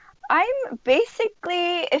I'm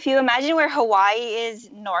basically, if you imagine where Hawaii is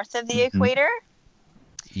north of the equator,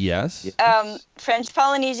 Yes. French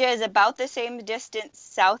Polynesia is about the same distance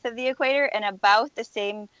south of the equator and about the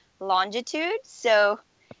same longitude. So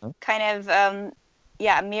kind of,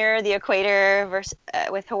 mirror the equator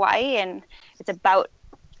with Hawaii, and it's about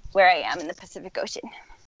where I am in the Pacific Ocean.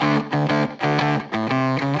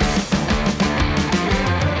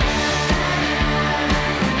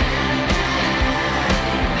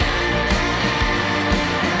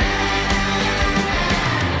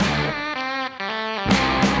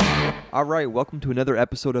 All right, welcome to another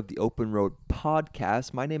episode of the Open Road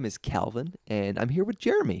Podcast. My name is Calvin, and I'm here with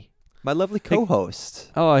Jeremy, my lovely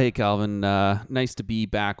co-host. Hey Calvin. Nice to be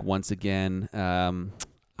back once again.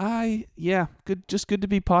 Good. Just good to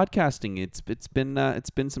be podcasting. It's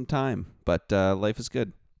been some time, but life is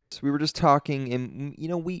good. So we were just talking, and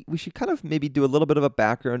we should kind of maybe do a little bit of a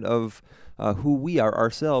background of who we are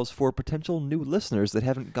ourselves for potential new listeners that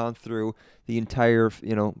haven't gone through the entire.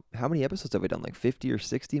 How many episodes have we done? Like 50 or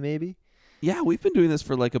 60, maybe. Yeah, we've been doing this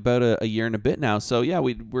for like about a year and a bit now. So yeah,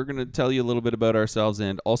 we're going to tell you a little bit about ourselves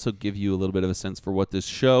and also give you a little bit of a sense for what this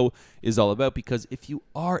show is all about. Because if you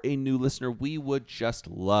are a new listener, we would just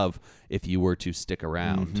love if you were to stick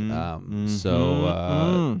around.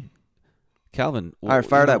 Calvin. All right,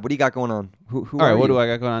 fire it up. What do you got going on? Who all right, are what you? do I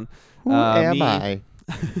got going on? Who am I?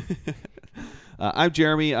 I'm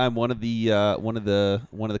Jeremy. I'm one of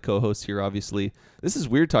the co-hosts here. Obviously, this is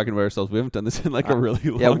weird talking about ourselves. We haven't done this in like a really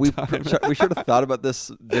long time. We should have thought about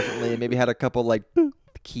this differently and maybe had a couple like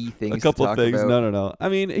key things. A couple to talk things. about. No. I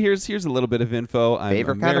mean, here's a little bit of info.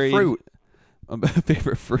 Favorite I'm kind married. of fruit.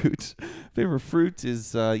 Favorite fruit. Favorite fruit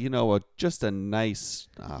is just a nice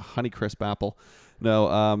Honeycrisp apple. No,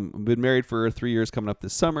 I've been married for 3 years coming up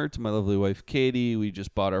this summer to my lovely wife, Katie. We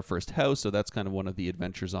just bought our first house, so that's kind of one of the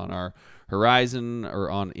adventures on our horizon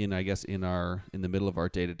or in the middle of our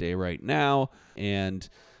day-to-day right now. And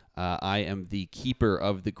I am the keeper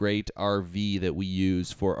of the great RV that we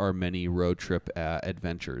use for our many road trip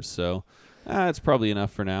adventures. So it's probably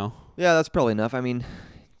enough for now. Yeah, that's probably enough. I mean,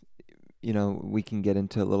 we can get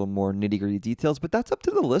into a little more nitty-gritty details, but that's up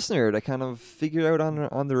to the listener to kind of figure out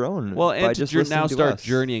on their own. Well, and just to now start us.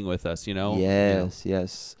 journeying with us, Yes.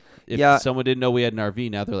 If someone didn't know we had an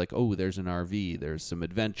RV, now they're like, oh, there's an RV. There's some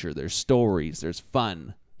adventure. There's stories. There's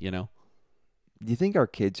fun, Do you think our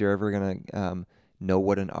kids are ever going to know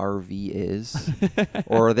what an RV is?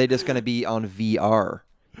 Or are they just going to be on VR?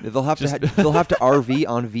 They'll have to RV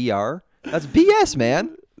on VR? That's BS,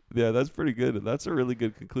 man. Yeah, that's pretty good. That's a really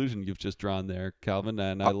good conclusion you've just drawn there, Calvin.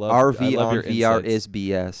 And I love RV on your VR is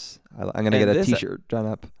BS. I'm gonna get a T-shirt drawn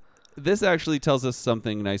up. This actually tells us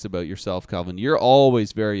something nice about yourself, Calvin. You're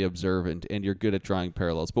always very observant, and you're good at drawing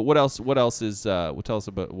parallels. But what else is? Tell us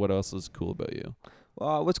about what else is cool about you.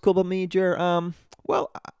 What's cool about me, Jer?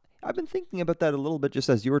 I've been thinking about that a little bit just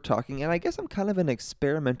as you were talking, and I guess I'm kind of an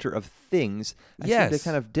experimenter of things. I seem to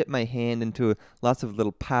kind of dip my hand into lots of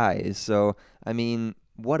little pies. So, I mean,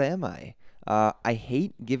 what am I? I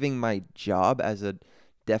hate giving my job as a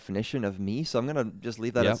definition of me, so I'm going to just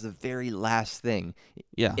leave that as the very last thing.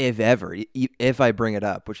 Yeah. If I bring it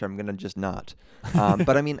up, which I'm going to just not.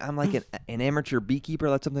 But I mean, I'm like an amateur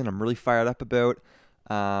beekeeper. That's something I'm really fired up about.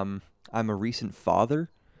 I'm a recent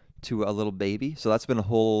father to a little baby, so that's been a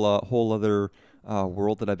whole other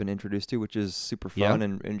world that I've been introduced to, which is super fun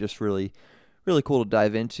and just really, really cool to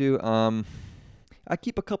dive into. I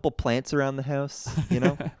keep a couple plants around the house,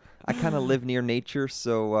 I kind of live near nature,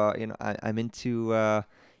 so I'm into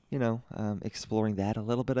exploring that a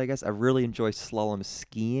little bit. I guess I really enjoy slalom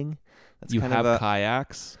skiing. That's you have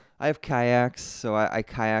kayaks. I have kayaks, so I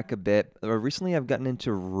kayak a bit. Recently, I've gotten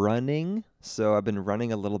into running, so I've been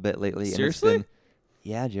running a little bit lately. Seriously? And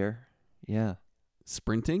yeah, Jer. Yeah.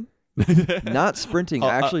 Sprinting? Not sprinting.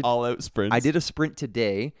 Actually, all out sprints. I did a sprint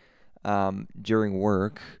today during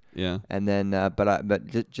work. Yeah. And then,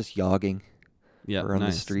 but just jogging. Yeah, around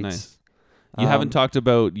the streets. Nice. You haven't talked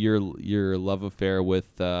about your love affair with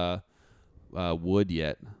wood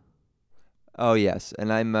yet. Oh yes,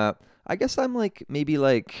 and I guess I'm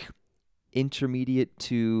maybe intermediate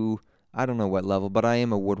to, I don't know what level, but I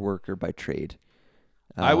am a woodworker by trade.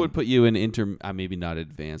 I would put you in maybe not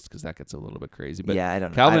advanced because that gets a little bit crazy. But yeah, I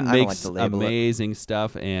don't know. Calvin I don't makes like to label amazing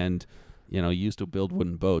stuff, and used to build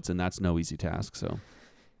wooden boats, and that's no easy task. So.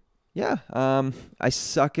 Yeah, I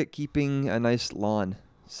suck at keeping a nice lawn,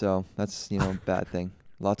 so that's bad thing.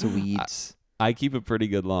 Lots of weeds. I keep a pretty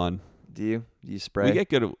good lawn. Do you? Do you spray?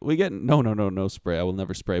 No spray. I will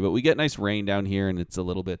never spray. But we get nice rain down here, and it's a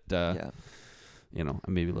little bit.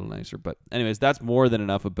 maybe a little nicer. But anyways, that's more than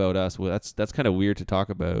enough about us. Well, that's kind of weird to talk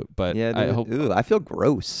about, but Yeah, I dude. hope. Ooh, I feel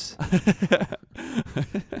gross.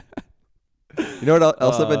 You know what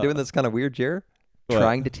else I've been doing that's kind of weird, Jer? What?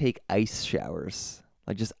 Trying to take ice showers,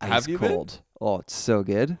 like just ice Have you been? cold. Oh, it's so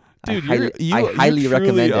good. Dude, I highly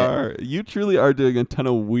recommend it. You truly are doing a ton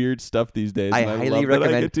of weird stuff these days. I and highly love that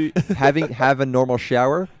I recommend get to... have a normal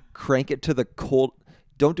shower, crank it to the cold.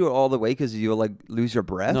 Don't do it all the way because you'll like lose your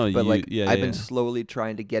breath. No, but I've been yeah. slowly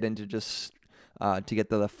trying to get into just to get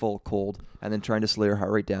to the full cold, and then trying to slow your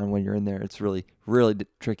heart rate down when you're in there. It's really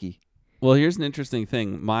tricky. Well, here's an interesting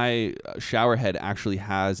thing. My shower head actually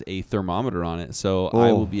has a thermometer on it, so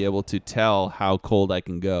I will be able to tell how cold I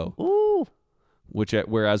can go. Ooh.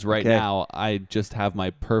 Whereas right Okay. now, I just have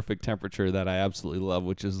my perfect temperature that I absolutely love,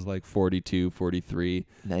 which is like 42, 43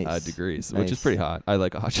 Nice. degrees, which is pretty hot. I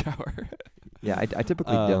like a hot shower. Yeah, I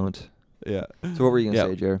typically don't. Yeah. So what were you gonna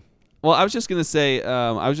say, Jer? Well, I was just going to say,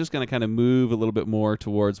 I was just going to kind of move a little bit more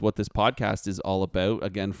towards what this podcast is all about,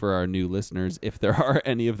 again, for our new listeners, if there are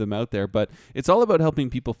any of them out there. But it's all about helping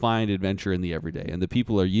people find adventure in the everyday. And the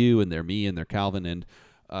people are you, and they're me, and they're Calvin. And,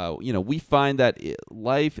 we find that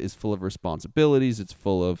life is full of responsibilities. It's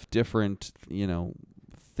full of different,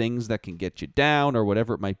 things that can get you down or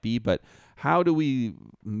whatever it might be. But how do we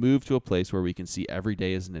move to a place where we can see every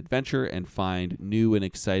day as an adventure and find new and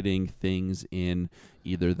exciting things in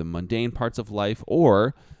either the mundane parts of life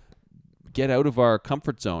or get out of our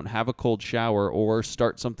comfort zone, have a cold shower, or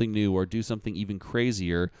start something new or do something even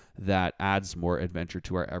crazier that adds more adventure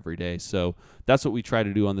to our everyday. So that's what we try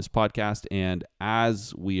to do on this podcast. And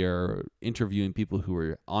as we are interviewing people who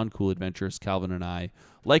are on cool adventures, Calvin and I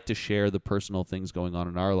like to share the personal things going on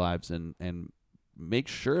in our lives and make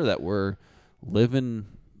sure that we're living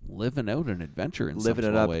out an adventure in some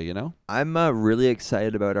small way, I'm really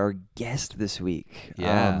excited about our guest this week.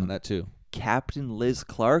 Yeah, that too. Captain Liz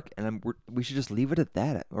Clark, and we should just leave it at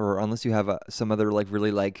that. Or unless you have some other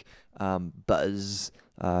really buzz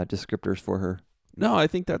descriptors for her. No, I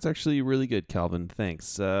think that's actually really good, Calvin.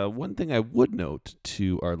 Thanks. One thing I would note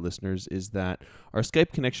to our listeners is that our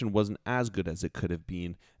Skype connection wasn't as good as it could have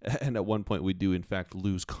been, and at one point we do in fact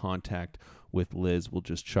lose contact with Liz. We'll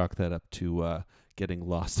just chalk that up to getting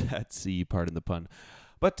lost at sea, pardon the pun.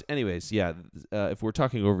 But anyways, yeah, if we're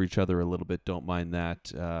talking over each other a little bit, don't mind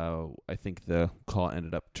that. I think the call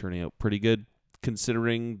ended up turning out pretty good,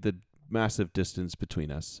 considering the massive distance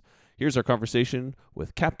between us. Here's our conversation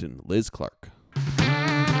with Captain Liz Clark.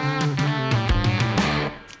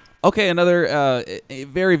 Okay, another a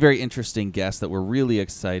very, very interesting guest that we're really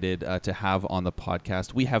excited to have on the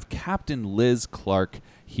podcast. We have Captain Liz Clark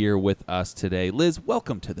here with us today. Liz,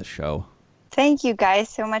 welcome to the show. Thank you guys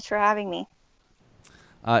so much for having me.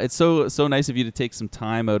 It's so nice of you to take some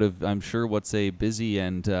time out of, I'm sure, what's a busy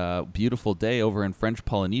and beautiful day over in French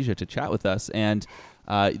Polynesia to chat with us. And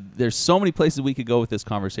there's so many places we could go with this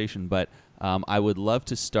conversation, but I would love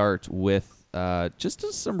to start with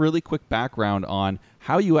just some really quick background on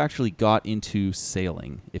how you actually got into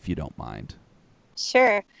sailing, if you don't mind.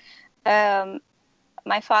 Sure.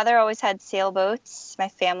 My father always had sailboats. My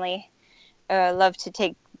family loved to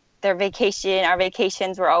take their vacation. Our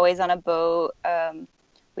vacations were always on a boat.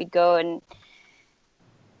 We'd go and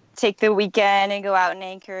take the weekend and go out and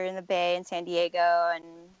anchor in the bay in San Diego. And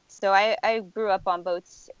so I grew up on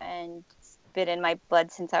boats, and it's been in my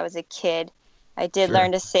blood since I was a kid. I did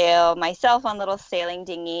learn to sail myself on little sailing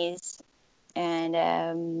dinghies.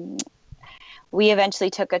 And we eventually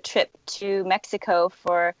took a trip to Mexico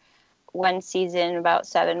for one season, about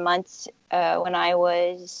 7 months, when I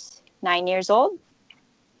was 9 years old.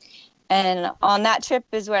 And on that trip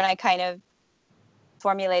is when I kind of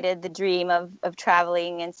formulated the dream of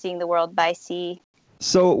traveling and seeing the world by sea.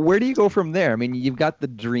 So where do you go from there? I mean, you've got the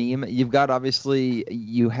dream. You've got, obviously,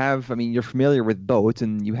 you're familiar with boats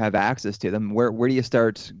and you have access to them. Where do you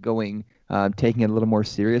start going, taking it a little more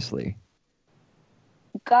seriously?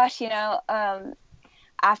 Gosh, after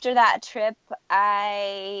that trip,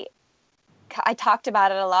 I talked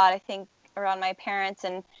about it a lot, I think, around my parents,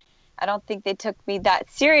 and I don't think they took me that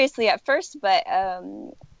seriously at first, but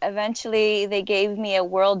eventually they gave me a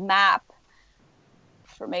world map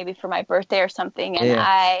for my birthday or something, and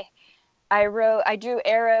yeah. I drew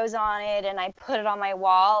arrows on it and I put it on my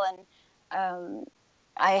wall, and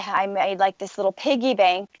I made like this little piggy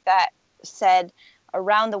bank that said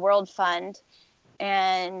Around the World Fund.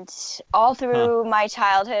 And all through my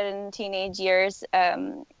childhood and teenage years,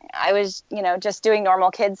 I was, just doing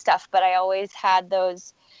normal kid stuff, but I always had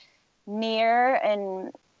those near,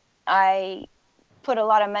 and I put a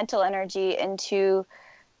lot of mental energy into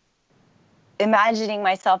imagining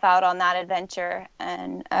myself out on that adventure.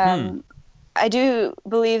 And I do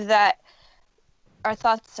believe that our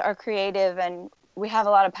thoughts are creative and we have a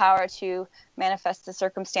lot of power to manifest the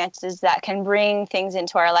circumstances that can bring things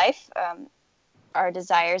into our life, our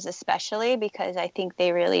desires especially, because I think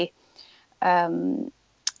they really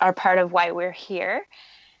are part of why we're here.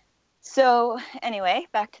 So anyway,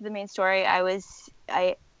 back to the main story.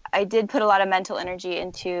 I did put a lot of mental energy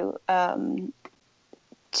into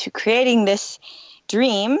to creating this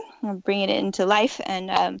dream, bringing it into life,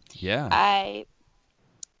 and I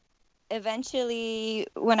eventually,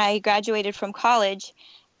 when I graduated from college,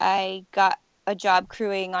 I got a job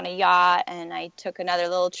crewing on a yacht, and I took another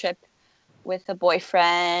little trip with a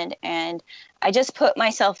boyfriend, and I just put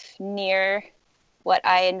myself near what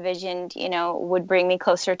I envisioned, would bring me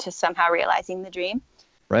closer to somehow realizing the dream.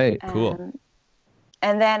 Right. Cool.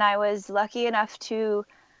 And then I was lucky enough to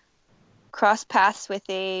cross paths with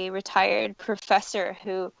a retired professor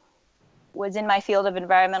who was in my field of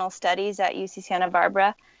environmental studies at UC Santa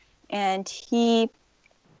Barbara. And he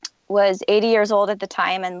was 80 years old at the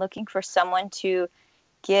time and looking for someone to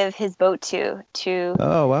give his boat to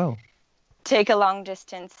Oh, wow. take a long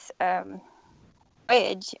distance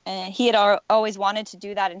voyage. And he had always wanted to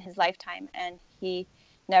do that in his lifetime, and he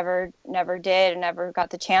never did, and never got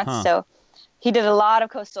the chance. So he did a lot of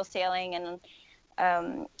coastal sailing and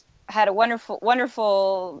had a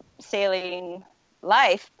wonderful sailing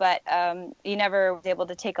life, but he never was able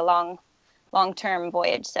to take a long-term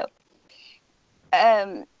voyage. So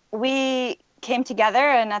we came together,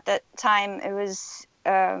 and at that time it was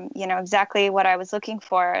exactly what I was looking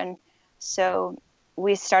for. And so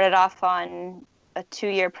we started off on a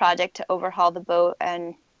 2-year project to overhaul the boat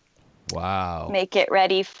and make it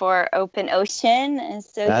ready for open ocean. And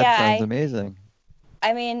so that sounds amazing.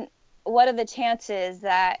 I mean, what are the chances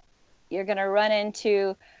that you're going to run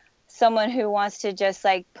into someone who wants to just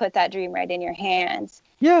put that dream right in your hands?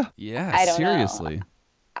 Yeah. I don't seriously know.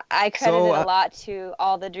 I credited a lot to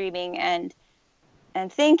all the dreaming and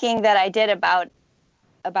thinking that I did about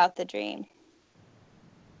the dream.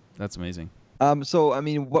 That's amazing. So, I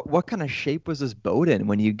mean, what kind of shape was this boat in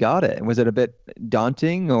when you got it? Was it a bit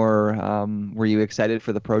daunting, or were you excited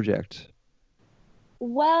for the project?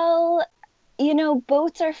 Well,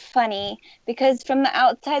 boats are funny because from the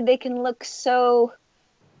outside they can look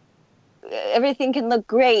everything can look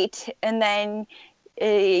great, and then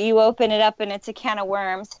you open it up and it's a can of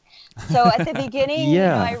worms. So at the beginning,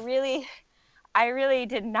 I really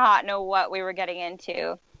did not know what we were getting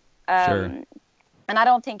into. Sure. And I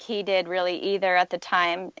don't think he did really either at the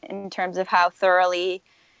time, in terms of how thoroughly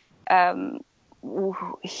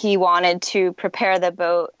he wanted to prepare the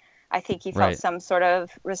boat. I think he felt some sort of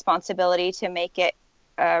responsibility to make it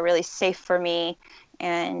really safe for me.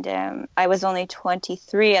 And I was only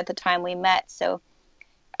 23 at the time we met. So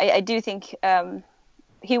I do think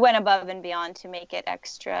he went above and beyond to make it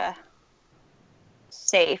extra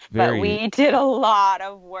safe. But we did a lot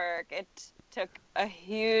of work. It took a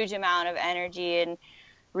huge amount of energy and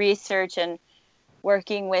research and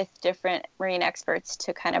working with different marine experts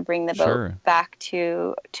to kind of bring the boat back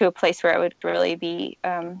to a place where it would really be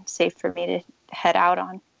safe for me to head out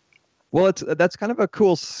on. Well, that's kind of a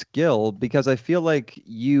cool skill, because I feel like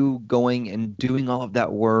you going and doing all of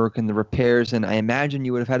that work and the repairs, and I imagine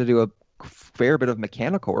you would have had to do a fair bit of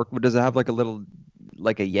mechanical work. Does it have a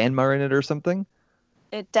Yanmar in it or something?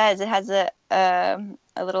 It does. It has a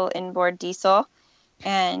little inboard diesel,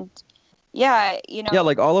 and yeah,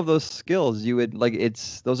 all of those skills you would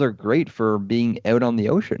those are great for being out on the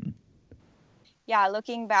ocean. Yeah,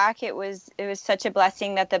 looking back, it was such a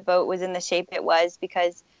blessing that the boat was in the shape it was,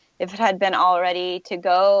 because if it had been all ready to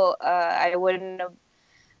go, I wouldn't have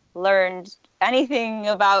learned anything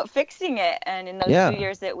about fixing it. And in those 2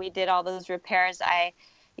 years that we did all those repairs, that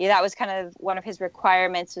was kind of one of his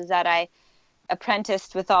requirements, was that I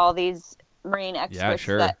apprenticed with all these marine experts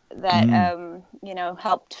that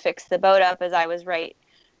helped fix the boat up, as I was right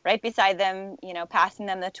beside them, passing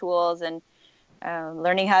them the tools and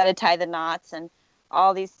learning how to tie the knots and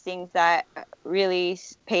all these things that really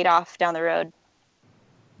paid off down the road.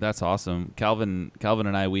 That's awesome. Calvin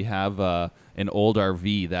and I, we have an old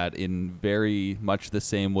RV that, in very much the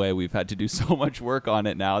same way, we've had to do so much work on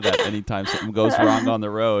it now that anytime something goes wrong on the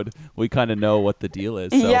road, we kind of know what the deal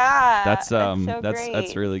is. So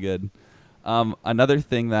that's really good. Another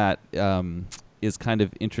thing that is kind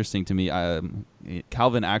of interesting to me,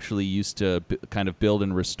 Calvin actually used to kind of build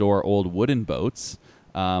and restore old wooden boats.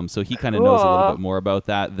 So he kind of knows a little bit more about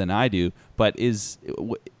that than I do. But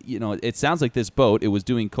it sounds like this boat, it was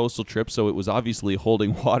doing coastal trips, so it was obviously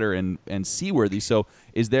holding water and seaworthy. So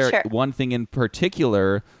is there one thing in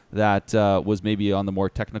particular that was maybe on the more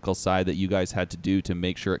technical side that you guys had to do to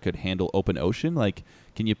make sure it could handle open ocean? Like,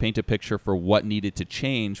 can you paint a picture for what needed to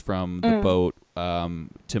change from the boat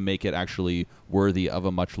to make it actually worthy of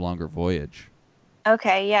a much longer voyage?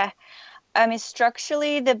 Okay, yeah. I mean,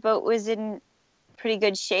 structurally, the boat was in pretty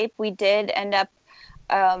good shape. We did end up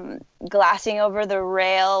glassing over the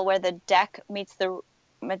rail where the deck meets the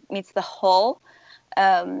hull.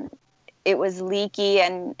 It was leaky,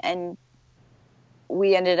 and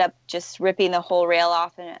we ended up just ripping the whole rail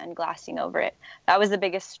off and glassing over it. That was the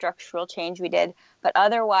biggest structural change we did. But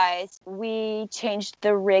otherwise, we changed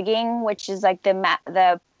the rigging, which is like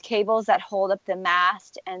the cables that hold up the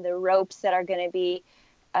mast and the ropes that are going to be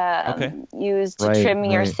used to trim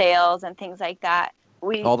your sails and things like that.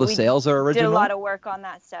 All the sails are original? Did a lot of work on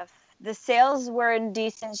that stuff. The sails were in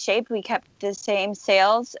decent shape. We kept the same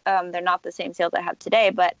sails. They're not the same sails I have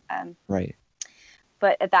today, but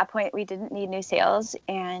but at that point we didn't need new sails.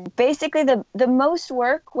 And basically the most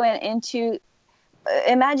work went into,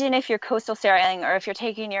 imagine if you're coastal sailing or if you're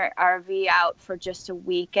taking your RV out for just a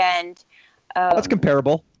weekend. That's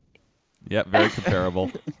comparable. Yeah, very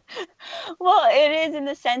comparable. Well, it is in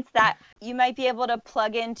the sense that you might be able to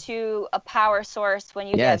plug into a power source when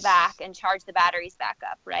you get back and charge the batteries back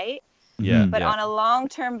up, right? Yeah. But on a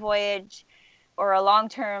long-term voyage or a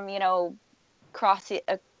long-term,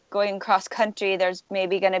 going cross country, there's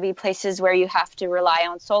maybe going to be places where you have to rely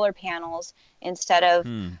on solar panels instead of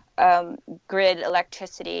grid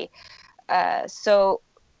electricity. So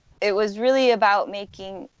it was really about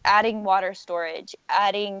adding water storage,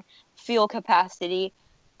 adding fuel capacity,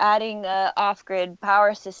 adding off-grid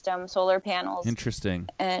power system, solar panels. Interesting.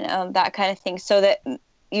 And that kind of thing, so that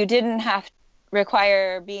you didn't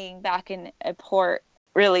require being back in a port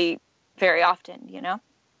really very often,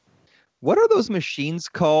 What are those machines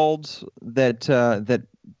called that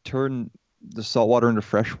turn the salt water into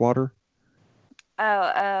fresh water?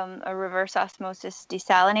 A reverse osmosis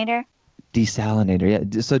desalinator.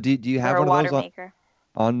 Desalinator, yeah. So do you have or a one of those maker.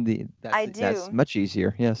 on the? I do. That's much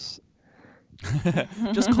easier. Yes.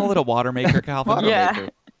 Just call it a water maker, Calvin. Water Yeah.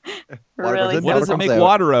 maker. Really. What does it make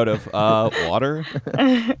water out of? Water.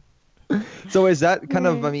 So is that kind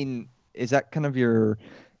of? I mean, is that kind of your?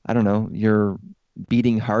 I don't know, your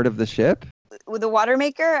beating heart of the ship? With the water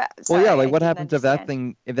maker? Well, yeah. Sorry, Like, what I happens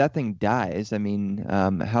didn't if that thing dies? I mean,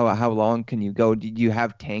 how long can you go? Do you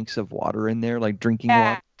have tanks of water in there, like drinking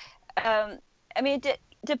water? I mean,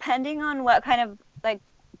 depending on what kind of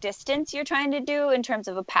distance you're trying to do in terms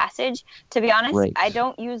of a passage. To be honest, Right. I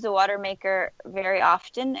don't use the water maker very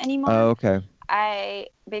often anymore. Oh, okay.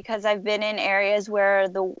 Because I've been in areas where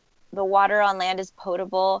the water on land is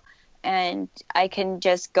potable, and I can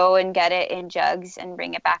just go and get it in jugs and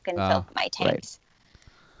bring it back and fill my tanks. Right.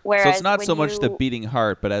 Whereas So it's not so much the beating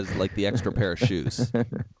heart, but as like the extra pair of shoes.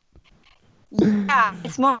 Yeah,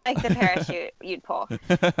 it's more like the parachute you'd pull.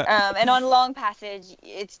 And on long passage,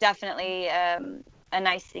 it's definitely a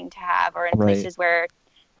nice thing to have, or in places where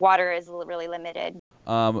water is really limited.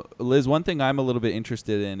 Liz, one thing I'm a little bit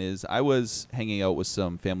interested in is I was hanging out with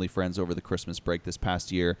some family friends over the Christmas break this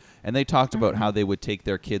past year, and they talked about how they would take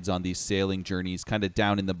their kids on these sailing journeys kind of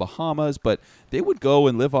down in the Bahamas, but they would go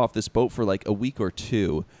and live off this boat for like a week or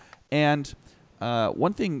two. And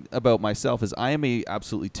one thing about myself is I am a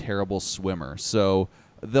absolutely terrible swimmer. So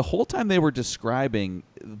the whole time they were describing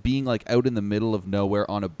being like out in the middle of nowhere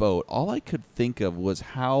on a boat, all I could think of was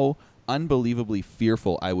how unbelievably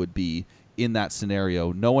fearful I would be in that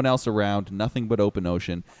scenario. No one else around, nothing but open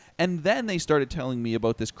ocean. And then they started telling me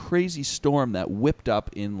about this crazy storm that whipped up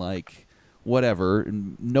in like whatever,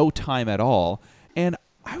 in no time at all. And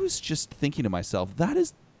I was just thinking to myself, that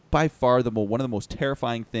is by far one of the most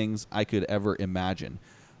terrifying things I could ever imagine.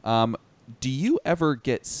 Do you ever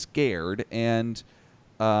get scared? And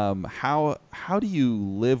how do you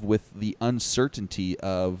live with the uncertainty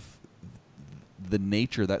of the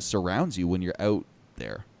nature that surrounds you when you're out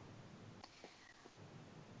there?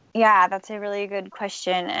 Yeah, that's a really good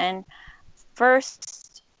question. And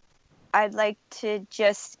first, I'd like to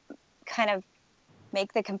just kind of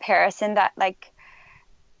make the comparison that,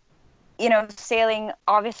 sailing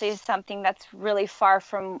obviously is something that's really far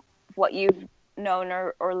from what you've known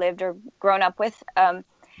or lived or grown up with.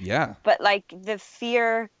 Yeah. But the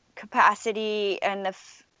fear capacity and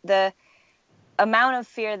the amount of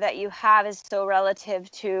fear that you have is so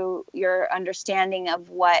relative to your understanding of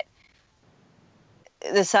what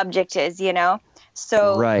the subject is,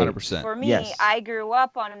 So right. 100%. For me, yes. I grew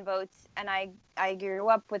up on boats, and I grew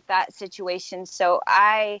up with that situation. So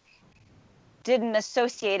I didn't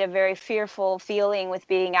associate a very fearful feeling with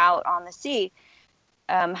being out on the sea.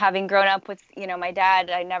 Having grown up with, my dad,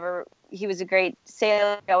 I never he was a great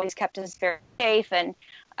sailor. He always kept us very safe, and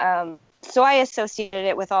so I associated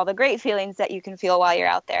it with all the great feelings that you can feel while you're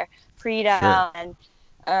out there, freedom Sure.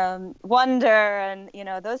 and wonder, and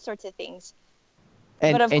those sorts of things.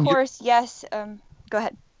 And But of and course, yes. Go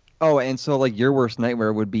ahead. Oh, and so like your worst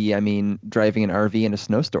nightmare would be, I mean, driving an RV in a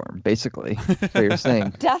snowstorm, basically. That's what you're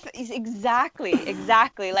saying.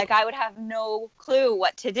 Exactly. Like I would have no clue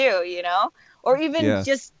what to do, or even Yeah.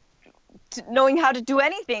 just knowing how to do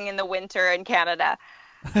anything in the winter in Canada.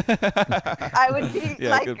 I would be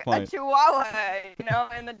Yeah, like good a point. chihuahua,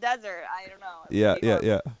 in the desert. I don't know. Yeah, It'd be yeah, horrible.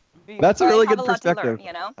 yeah. That's a But I'd really have good a lot to perspective.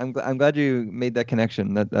 learn. I'm glad you made that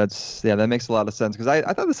connection. That makes a lot of sense because I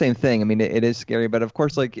thought the same thing. I mean, it is scary, but of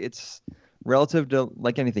course, like it's relative to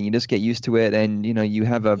like anything. You just get used to it, and you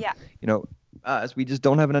have Yeah. us, we just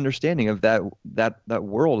don't have an understanding of that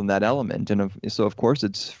world and that element, and so of course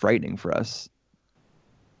it's frightening for us.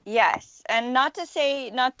 Yes, and not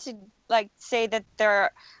to like say that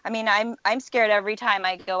I mean, I'm scared every time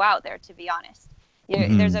I go out there, to be honest.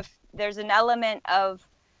 Mhm. There's an element of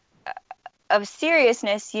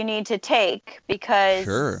seriousness you need to take because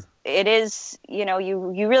Sure. it is,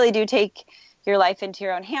 you really do take your life into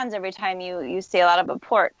your own hands every time you sail out of a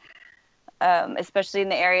port, especially in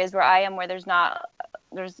the areas where I am, where there's not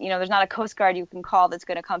a Coast Guard you can call that's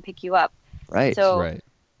going to come pick you up. Right. So Right.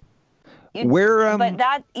 Where but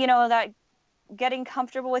that getting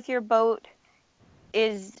comfortable with your boat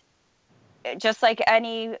is just like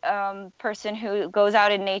any person who goes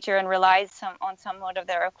out in nature and relies on somewhat of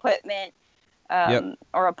their equipment, Yep.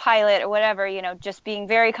 or a pilot or whatever, just being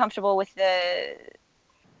very comfortable with the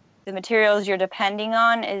materials you're depending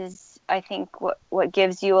on is, I think, what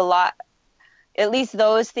gives you a lot. At least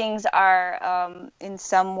those things are in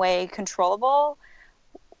some way controllable,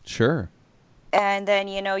 Sure. and then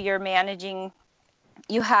you're managing.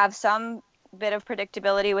 You have some bit of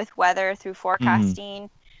predictability with weather through Mhm. forecasting,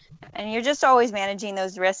 and you're just always managing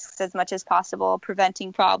those risks as much as possible,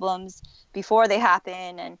 preventing problems before they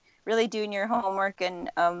happen, and really doing your homework and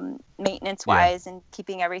maintenance Yeah. wise and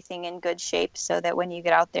keeping everything in good shape so that when you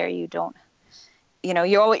get out there you don't, you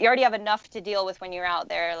already have enough to deal with when you're out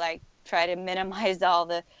there. Like, try to minimize all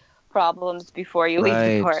the problems before you leave the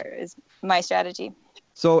Right. port is my strategy.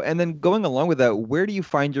 So, and then going along with that, where do you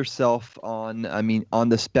find yourself on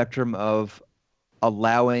the spectrum of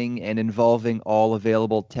allowing and involving all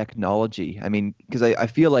available technology? I mean, because I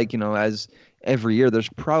feel like, as every year, there's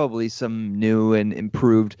probably some new and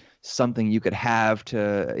improved something you could have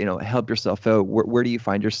to, help yourself out. Where do you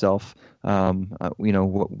find yourself,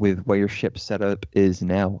 with what your ship setup is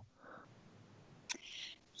now?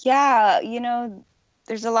 Yeah,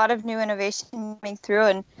 there's a lot of new innovation coming through,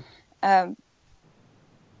 and um,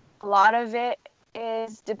 a lot of it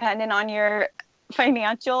is dependent on your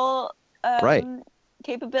financial Right.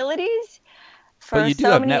 capabilities. But For you do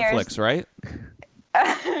so have many years, Netflix, right?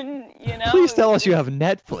 Please tell us you have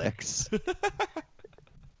Netflix.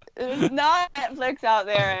 there's not Netflix out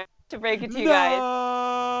there, to break it to you guys.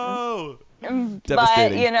 No. But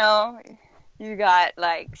Devastating. you got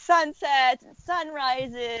like sunsets and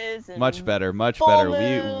sunrises and Much better. Much full better.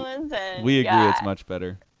 moons, We and agree it's yeah, much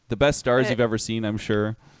better. The best stars it, you've ever seen, I'm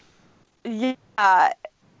sure. yeah,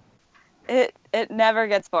 it never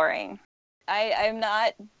gets boring. I'm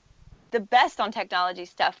not the best on technology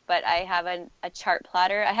stuff, but I have a chart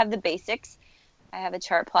plotter. I have the basics. I have a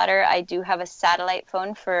chart plotter. I do have a satellite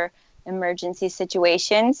phone for emergency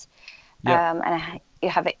situations. Yep. You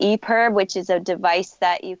have an EPIRB, which is a device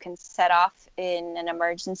that you can set off in an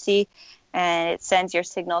emergency, and it sends your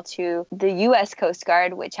signal to the U.S. Coast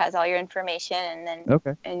Guard, which has all your information. And then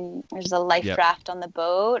Okay. and there's a life Yep. raft on the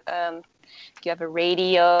boat. You have a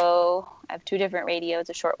radio. I have two different radios,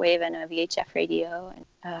 a shortwave and a VHF radio.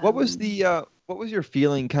 And, What was your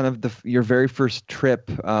feeling kind of your very first trip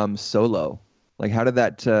solo? Like how did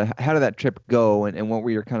that trip go, and what were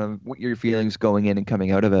your feelings going in and coming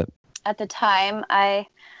out of it? at the time, I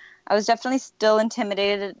was definitely still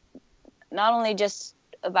intimidated, not only just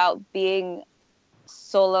about being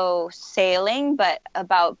solo sailing, but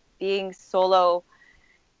about being solo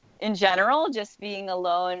in general. Just being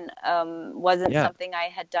alone wasn't Yeah. something I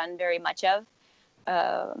had done very much of.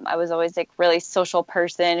 I was always like really social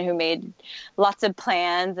person who made lots of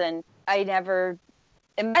plans, and I never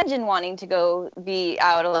imagined wanting to go be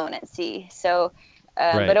out alone at sea. So,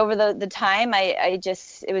 Right. but over the time,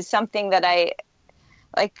 it was something that I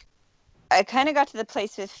kind of got to the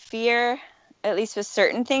place with fear, at least with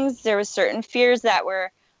certain things. There were certain fears that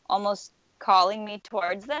were almost calling me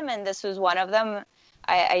towards them, and this was one of them.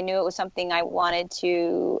 I knew it was something I wanted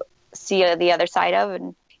to see the other side of,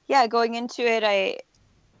 and yeah, going into it,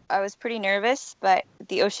 I was pretty nervous, but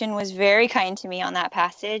the ocean was very kind to me on that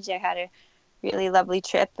passage. I had a really lovely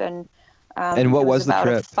trip, and what it was was the about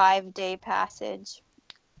a trip? 5-day passage.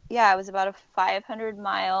 Yeah, it was about a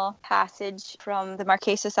 500-mile passage from the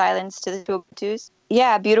Marquesas Islands to the Tuamotus.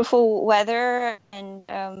 Yeah, beautiful weather,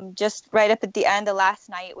 and just right up at the end, the last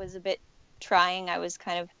night was a bit trying. I was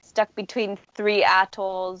kind of stuck between 3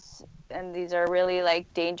 atolls, and these are really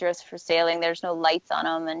like dangerous for sailing. There's no lights on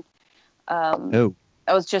them, and Oh.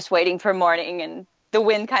 I was just waiting for morning, and the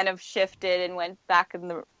wind kind of shifted and went back in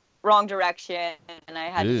the wrong direction, and I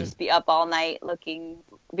had to just be up all night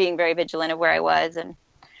being very vigilant of where I was.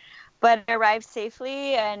 But I arrived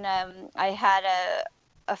safely, and I had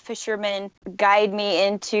a fisherman guide me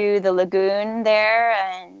into the lagoon there,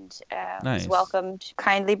 and Nice. was welcomed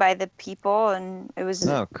kindly by the people, and it was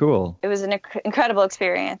Oh, cool. it was an incredible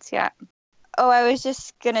experience. Yeah. Oh, I was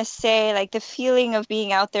just gonna say, like, the feeling of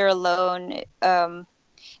being out there alone,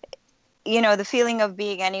 the feeling of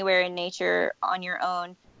being anywhere in nature on your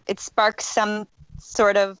own, it sparks some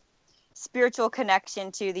sort of spiritual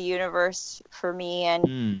connection to the universe for me.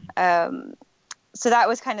 And so that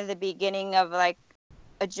was kind of the beginning of like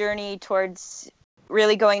a journey towards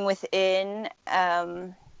really going within,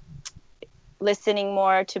 listening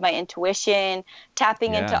more to my intuition,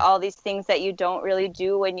 tapping into all these things that you don't really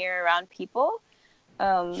do when you're around people.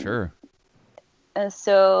 Sure. And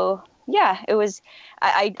so, yeah, it was,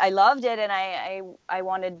 I loved it, and I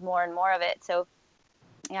wanted more and more of it. So,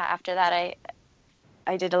 yeah, after that,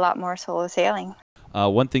 I did a lot more solo sailing.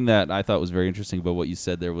 One thing that I thought was very interesting about what you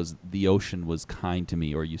said there was the ocean was kind to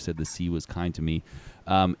me, or you said the sea was kind to me.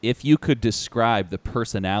 If you could describe the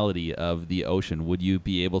personality of the ocean, would you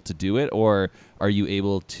be able to do it? Or are you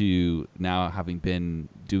able to, now having been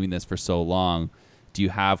doing this for so long, do you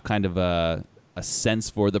have kind of a sense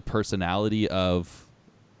for the personality of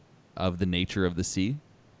the nature of the sea?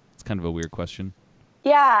 It's kind of a weird question.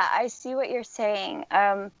 Yeah, I see what you're saying.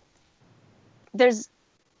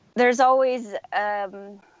 There's always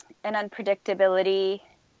an unpredictability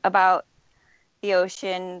about the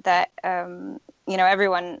ocean that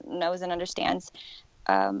everyone knows and understands.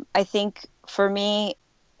 I think for me,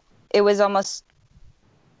 it was almost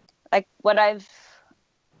like I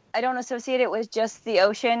don't associate it with just the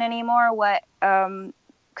ocean anymore. What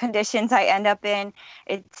conditions I end up in,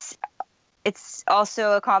 it's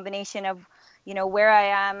also a combination of where I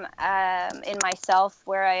am in myself,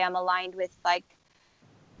 where I am aligned with like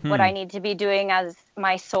what I need to be doing as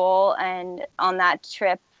my soul. And on that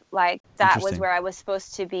trip, like that was where I was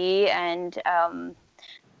supposed to be, and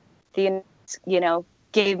gave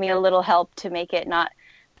me a little help to make it not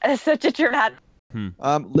such a dramatic.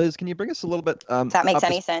 Liz, can you bring us a little bit? If that makes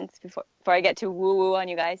any sense before I get too woo on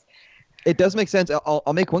you guys. It does make sense.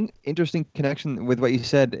 I'll make one interesting connection with what you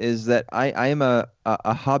said, is that I am a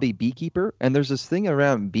hobby beekeeper, and there's this thing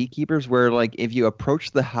around beekeepers where, like, if you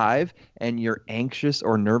approach the hive and you're anxious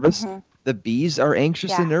or nervous, the bees are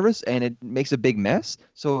anxious and nervous, and it makes a big mess.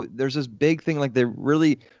 So there's this big thing, like, they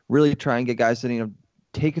really, really try and get guys to,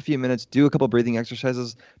 take a few minutes, do a couple breathing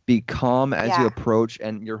exercises, be calm as you approach,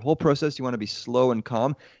 and your whole process, you want to be slow and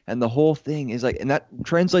calm. And the whole thing is like, and that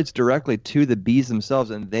translates directly to the bees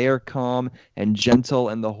themselves, and they are calm and gentle,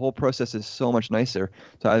 and the whole process is so much nicer.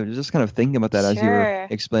 So I was just kind of thinking about that as you were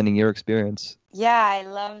explaining your experience. Yeah, I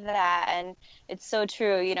love that. And it's so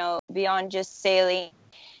true, beyond just sailing,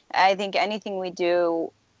 I think anything we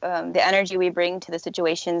do, the energy we bring to the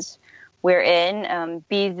situations we're in,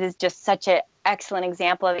 bees is just such an excellent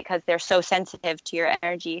example of it, because they're so sensitive to your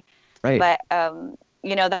energy. Right. But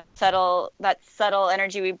that subtle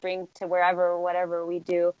energy we bring to whatever we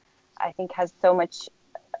do, I think has so much,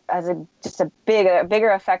 just a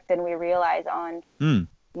bigger effect than we realize on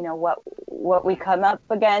what we come up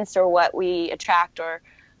against, or what we attract or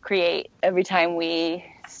create every time we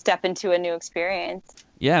step into a new experience.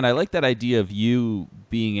 Yeah, and I like that idea of you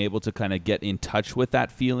being able to kind of get in touch with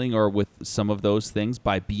that feeling, or with some of those things,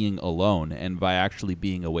 by being alone and by actually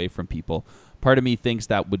being away from people. Part of me thinks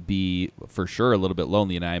that would be for sure a little bit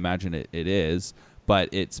lonely, and I imagine it is, but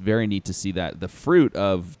it's very neat to see that the fruit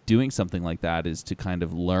of doing something like that is to kind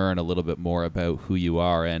of learn a little bit more about who you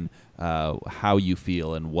are, and how you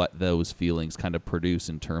feel, and what those feelings kind of produce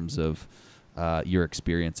in terms of your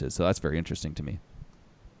experiences. So that's very interesting to me.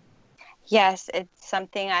 Yes, it's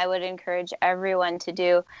something I would encourage everyone to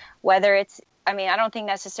do, whether I don't think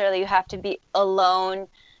necessarily you have to be alone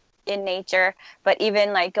in nature, but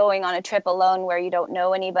even like going on a trip alone where you don't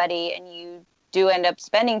know anybody and you do end up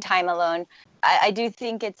spending time alone. I do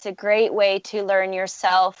think it's a great way to learn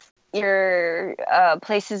yourself, your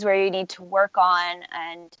places where you need to work on,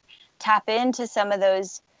 and tap into some of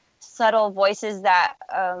those subtle voices that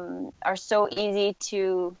are so easy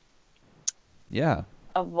to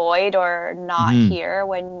avoid or not hear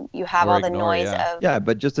when you have or all ignore, the noise of Yeah,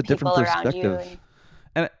 but just a different people around you. perspective.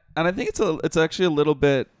 And I think it's actually a little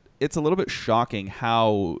bit shocking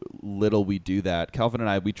how little we do that. Calvin and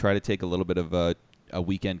I, we try to take a little bit of a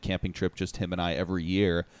weekend camping trip, just him and I, every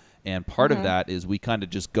year. And part of that is we kind of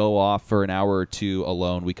just go off for an hour or two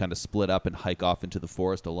alone. We kind of split up and hike off into the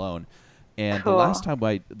forest alone. And Cool.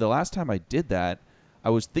 the last time I did that, I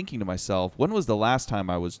was thinking to myself, when was the last time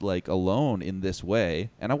I was like alone in this way?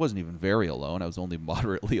 And I wasn't even very alone. I was only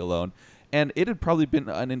moderately alone. And it had probably been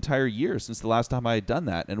an entire year since the last time I had done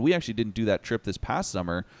that. And we actually didn't do that trip this past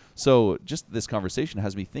summer. So just this conversation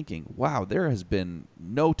has me thinking, wow, there has been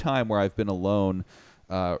no time where I've been alone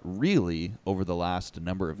really over the last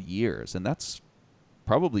number of years. And that's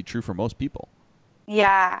probably true for most people.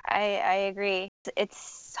 Yeah, I agree.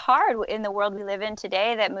 It's hard in the world we live in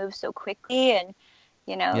today that moves so quickly, and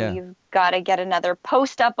you've got to get another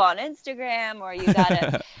post up on Instagram, or you got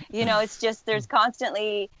to, it's just there's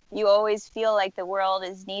constantly, you always feel like the world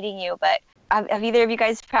is needing you. But have either of you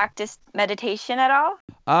guys practiced meditation at all?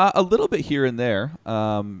 A little bit here and there.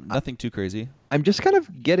 Nothing too crazy. I'm just kind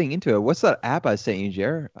of getting into it. What's that app I sent you,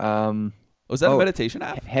 Jer? Was that a meditation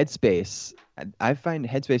app? Headspace. I find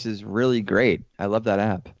Headspace is really great. I love that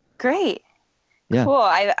app. Great. Yeah. Cool.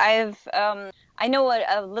 I know what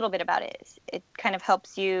a little bit about it is. It kind of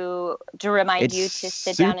helps you to remind you to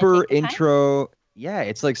sit down and take super the time. intro. Yeah,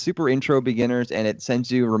 it's like super intro beginners, and it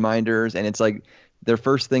sends you reminders, and it's like their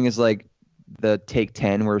first thing is like the take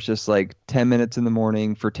 10, where it's just like 10 minutes in the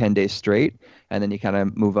morning for 10 days straight, and then you kind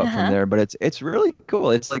of move up from there. But it's really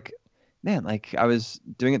cool. It's like, man, like I was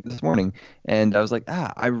doing it this morning, and I was like,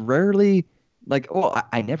 I rarely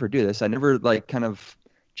I never do this. I never like kind of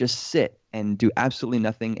just sit and do absolutely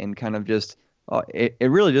nothing and kind of just it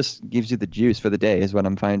really just gives you the juice for the day is what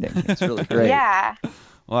I'm finding. It's really great. Yeah.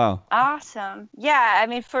 Wow. Awesome. Yeah, I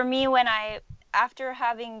mean, for me, after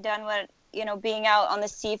having done being out on the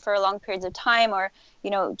sea for long periods of time, or,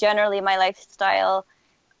 generally my lifestyle,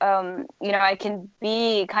 I can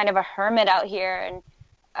be kind of a hermit out here.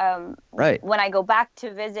 And when I go back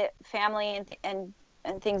to visit family and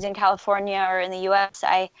things in California or in the US,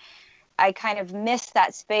 I kind of miss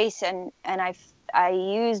that space, and I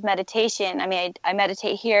use meditation. I mean, I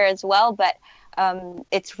meditate here as well, but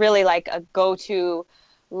it's really like a go-to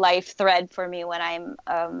life thread for me when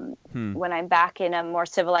I'm back in a more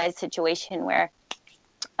civilized situation where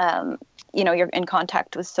you're in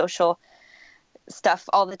contact with social stuff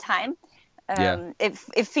all the time.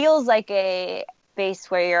 It feels like a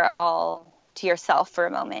space where you're all to yourself for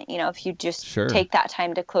a moment, if you just take that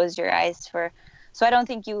time to close your eyes so I don't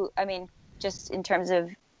think just in terms of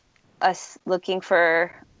us looking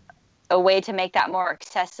for a way to make that more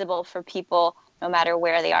accessible for people, no matter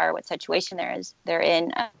where they are, what situation they're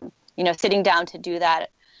in, sitting down to do that,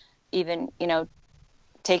 even,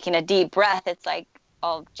 taking a deep breath, it's like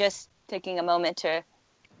just taking a moment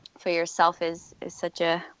for yourself is such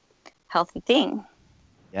a healthy thing.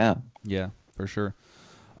 Yeah, for sure.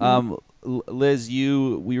 Liz,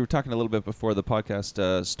 we were talking a little bit before the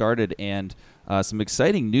podcast started, and some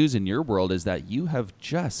exciting news in your world is that you have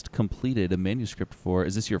just completed a manuscript for,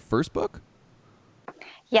 is this your first book?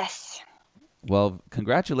 Yes. Well,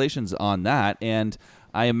 congratulations on that. And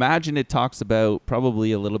I imagine it talks about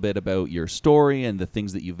probably a little bit about your story and the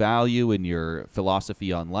things that you value and your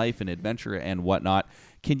philosophy on life and adventure and whatnot.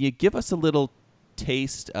 Can you give us a little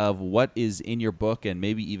taste of what is in your book, and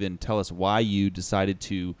maybe even tell us why you decided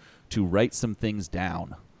to write some things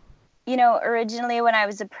down? Originally when I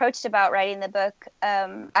was approached about writing the book,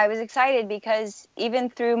 I was excited because even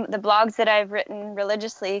through the blogs that I've written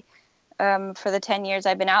religiously for the 10 years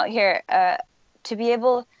I've been out here, to be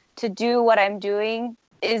able to do what I'm doing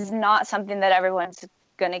is not something that everyone's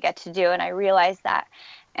going to get to do. And I realize that.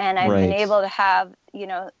 And I've been able to have,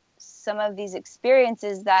 some of these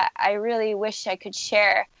experiences that I really wish I could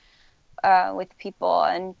share with people.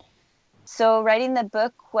 And so writing the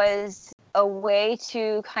book was a way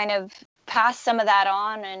to kind of pass some of that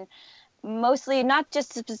on, and mostly not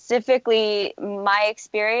just specifically my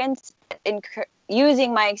experience,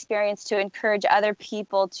 using my experience to encourage other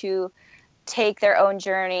people to take their own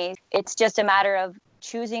journey. It's just a matter of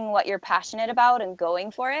choosing what you're passionate about and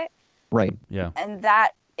going for it. Right. Yeah. And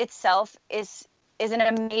that itself is an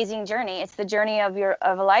amazing journey. It's the journey of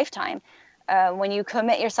a lifetime. When you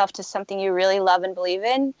commit yourself to something you really love and believe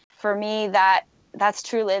in, for me, that's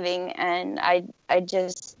true living. And I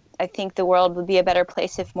think the world would be a better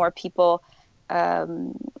place if more people,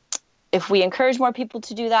 if we encourage more people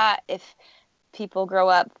to do that, if people grow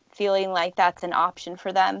up feeling like that's an option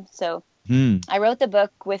for them. So Hmm. I wrote the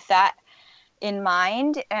book with that in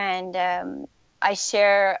mind, and I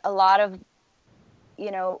share a lot of,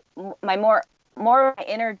 my more my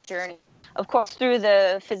inner journey, of course, through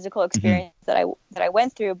the physical experience that I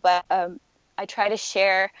went through, but I try to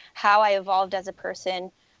share how I evolved as a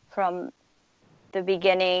person from the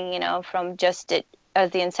beginning, from just it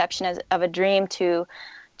as the inception of a dream to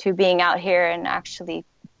being out here and actually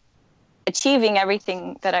achieving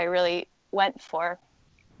everything that I really went for.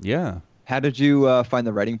 Yeah. How did you find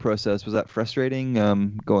the writing process? Was that frustrating,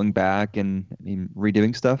 going back and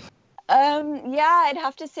redoing stuff? Yeah, I'd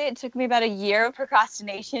have to say it took me about a year of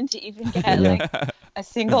procrastination to even get Yeah. like a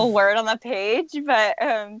single word on the page. But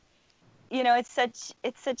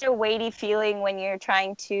it's such a weighty feeling when you're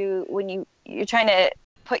trying to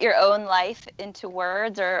put your own life into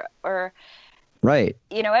words, or Right.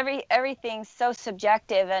 everything's so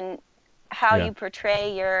subjective, and how Yeah. you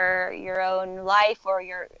portray your own life, or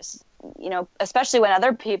especially when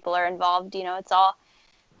other people are involved,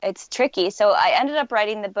 it's tricky. So I ended up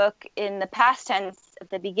writing the book in the past tense at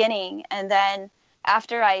the beginning, and then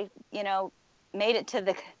after I made it to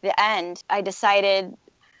the end, I decided,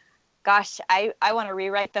 gosh, I want to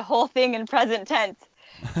rewrite the whole thing in present tense.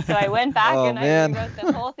 So I went back Oh and I man. rewrote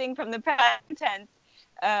the whole thing from the present tense,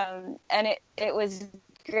 and it was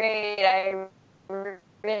great. I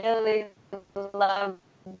really love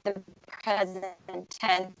the present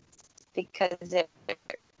tense because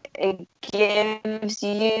it gives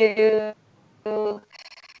you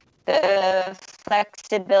the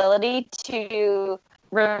flexibility to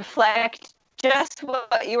reflect just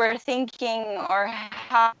what you were thinking, or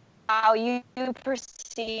how you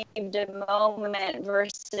perceived a moment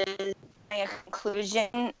versus a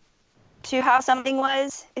conclusion to how something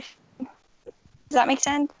was. Does that make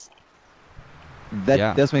sense? That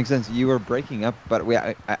Yeah. does make sense. You were breaking up, but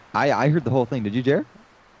I heard the whole thing. Did you, Jer?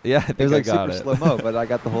 Yeah, I It think was I like got super it. slow mo, but I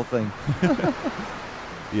got the whole thing.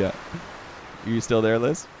 Yeah. You still there,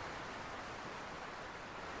 Liz?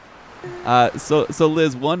 So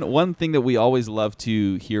Liz, one thing that we always love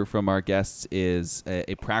to hear from our guests is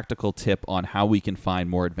a practical tip on how we can find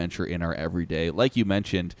more adventure in our everyday. Like you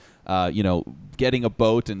mentioned, getting a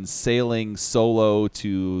boat and sailing solo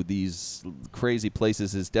to these crazy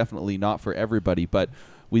places is definitely not for everybody. But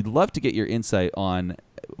we'd love to get your insight on,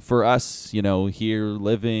 for us, here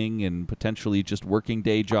living and potentially just working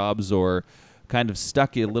day jobs, or kind of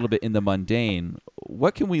stuck a little bit in the mundane.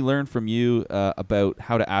 What can we learn from you about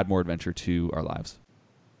how to add more adventure to our lives?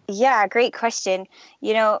 Yeah, great question.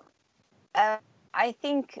 I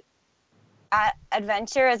think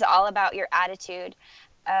adventure is all about your attitude.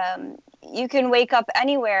 You can wake up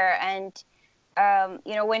anywhere, and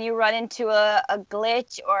when you run into a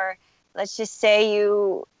glitch, or let's just say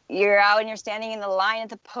you're out and you're standing in the line at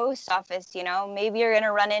the post office, maybe you're going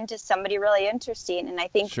to run into somebody really interesting. And I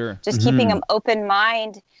think Sure. just keeping an open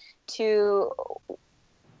mind to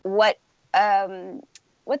what the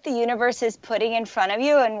universe is putting in front of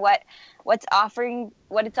you, and what it's offering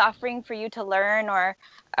for you to learn, or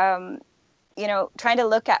trying to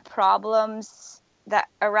look at problems that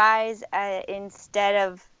arise, instead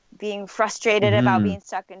of being frustrated about being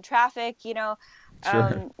stuck in traffic.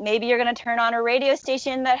 Sure. Maybe you're going to turn on a radio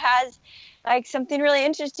station that has like something really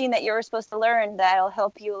interesting that you were supposed to learn, that'll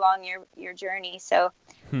help you along your journey. So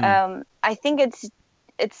I think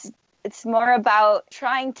it's more about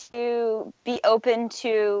trying to be open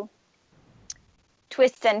to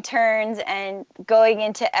twists and turns, and going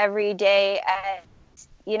into every day as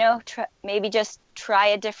maybe just try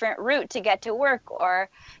a different route to get to work, or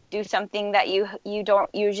do something that you don't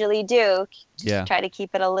usually do. Yeah. Try to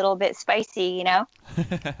keep it a little bit spicy. Well,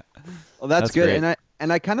 that's good. great.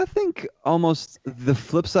 And I kind of think almost the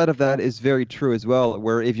flip side of that is very true as well,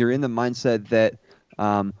 where if you're in the mindset that,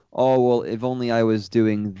 oh, well, if only I was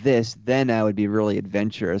doing this, then I would be really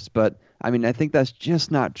adventurous. But I mean, I think that's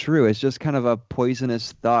just not true. It's just kind of a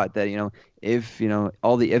poisonous thought that, if,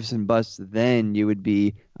 all the ifs and buts, then you would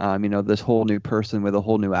be, this whole new person with a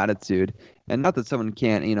whole new attitude. And not that someone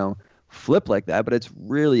can't, flip like that, but it's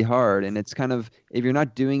really hard. And it's kind of, if you're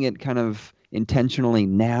not doing it kind of intentionally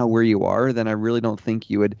now where you are, then I really don't think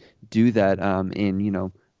you would do that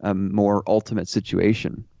in, a more ultimate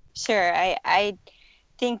situation. Sure. I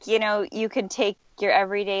think, you could take your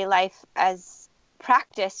everyday life as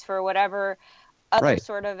practice for whatever other Right.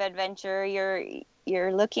 sort of adventure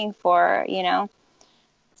you're looking for.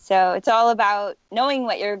 So it's all about knowing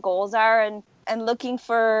what your goals are, and looking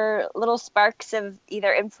for little sparks of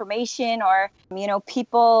either information, or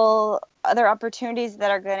people, other opportunities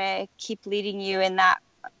that are going to keep leading you in that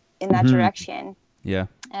direction. Yeah.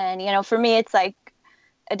 And for me, it's like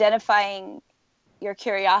identifying your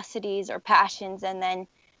curiosities or passions, and then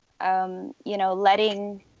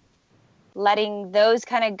letting those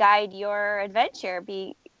kind of guide your adventure.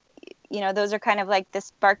 Those are kind of like the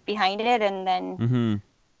spark behind it, and then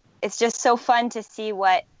it's just so fun to see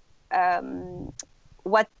what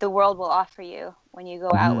the world will offer you when you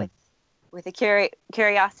go out with a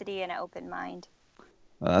curiosity and an open mind.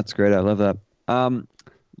 That's great. I love that.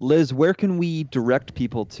 Liz, where can we direct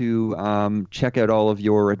people to check out all of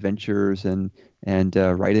your adventures and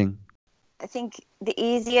writing? I think the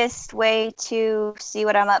easiest way to see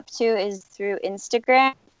what I'm up to is through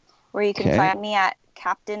Instagram, where you can find me at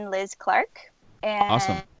Captain Liz Clark. And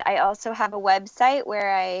awesome. I also have a website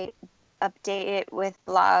where I update it with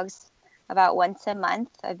blogs about once a month.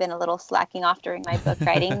 I've been a little slacking off during my book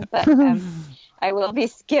writing, but I will be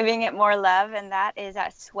giving it more love, and that is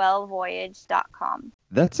at swellvoyage.com.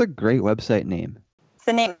 That's a great website name.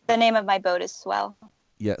 The name of my boat is Swell.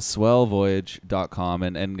 Yeah, swellvoyage.com.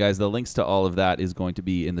 And guys, the links to all of that is going to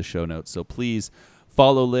be in the show notes. So please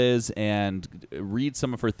follow Liz and read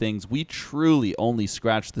some of her things. We truly only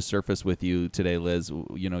scratched the surface with you today, Liz.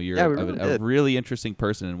 You're a really interesting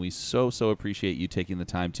person, and we so appreciate you taking the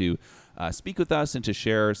time to speak with us and to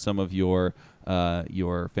share some of your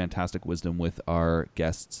fantastic wisdom with our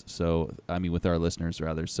guests. With our listeners,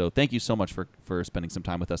 rather. So thank you so much for spending some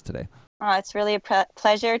time with us today. It's really a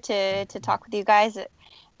pleasure to talk with you guys,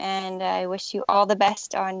 and I wish you all the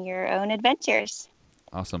best on your own adventures.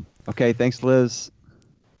 Awesome. Okay, thanks, Liz.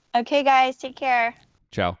 Okay, guys, take care.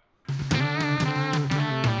 Ciao.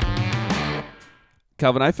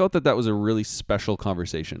 Calvin, I felt that was a really special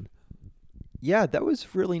conversation. Yeah, that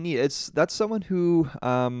was really neat. That's someone who,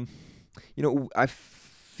 I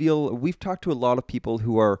feel we've talked to a lot of people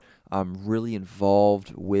who are really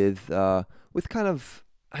involved with kind of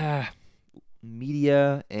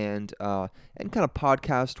media and kind of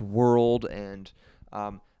podcast world, and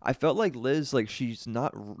I felt like Liz, like that's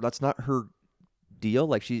not her deal.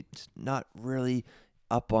 Like she's not really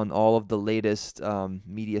up on all of the latest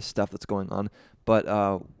media stuff that's going on. But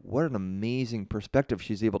what an amazing perspective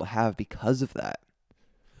she's able to have because of that.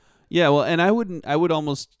 Yeah, well, and I would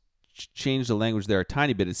almost change the language there a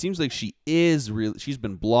tiny bit. It seems like she's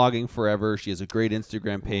been blogging forever. She has a great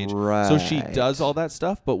Instagram page. Right. So she does all that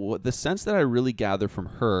stuff. But the sense that I really gather from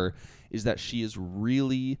her is that she is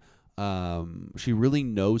really, she really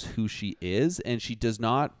knows who she is, and she does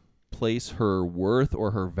not place her worth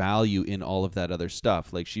or her value in all of that other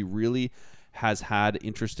stuff. Like, she really has had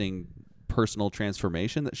interesting personal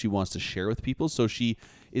transformation that she wants to share with people. So she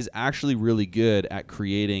is actually really good at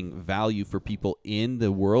creating value for people in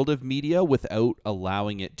the world of media without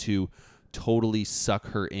allowing it to totally suck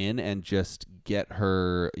her in and just get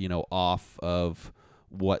her, off of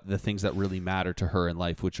what the things that really matter to her in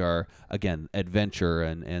life, which are, again, adventure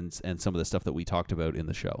and some of the stuff that we talked about in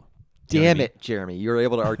the show. Damn it, Jeremy. You were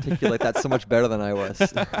able to articulate that so much better than I was.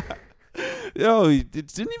 It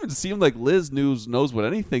didn't even seem like Liz knows what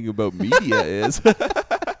anything about media is.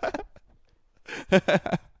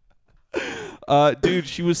 Dude,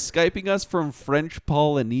 she was Skyping us from French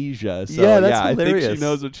Polynesia. So, yeah, that's I hilarious. think she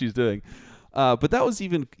knows what she's doing. But that was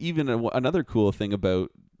even another cool thing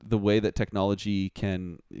about the way that technology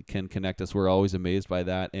can connect us. We're always amazed by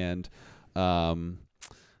that, and it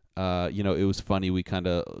was funny. We kind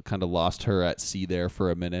of lost her at sea there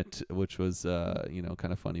for a minute, which was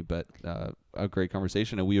kind of funny, but a great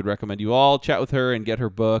conversation. And we would recommend you all chat with her and get her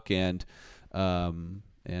book and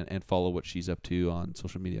follow what she's up to on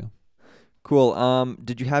social media. Cool.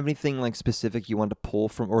 Did you have anything like specific you wanted to pull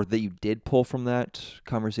from, or that you did pull from that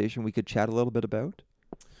conversation we could chat a little bit about?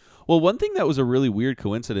 Well, one thing that was a really weird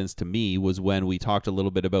coincidence to me was when we talked a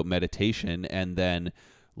little bit about meditation, and then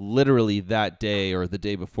literally that day or the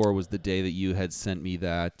day before was the day that you had sent me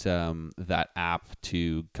that app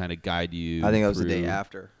to kind of guide you. I think that was the day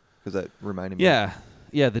after, because that reminded me.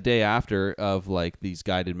 Yeah, the day after of like these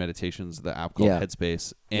guided meditations, the app called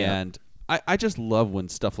Headspace. And I just love when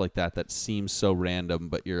stuff like that seems so random,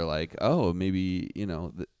 but you're like, oh, maybe,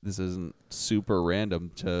 this isn't super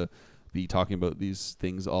random to be talking about these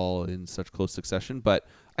things all in such close succession. But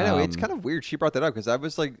I know, it's kind of weird she brought that up, because I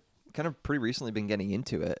was like kind of pretty recently been getting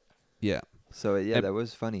into it. Yeah. So that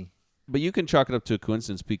was funny. But you can chalk it up to a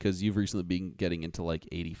coincidence because you've recently been getting into like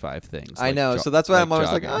 85 things. I know. So that's why I'm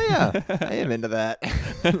always like, oh yeah, I am into that.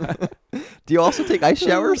 Do you also take ice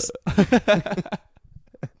showers?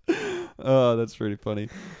 Oh, that's pretty funny.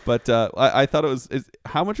 But I thought it was.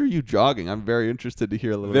 How much are you jogging? I'm very interested to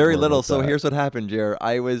hear a little. Very more little. About So that. here's what happened, Jer.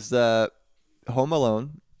 I was home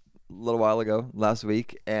alone a little while ago last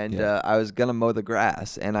week, and I was gonna mow the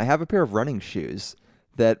grass, and I have a pair of running shoes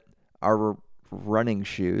that are running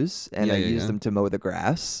shoes, and Yeah, I yeah, use yeah. them to mow the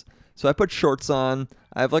grass. So I put shorts on.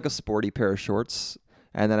 I have like a sporty pair of shorts,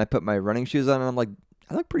 and then I put my running shoes on, and I'm like,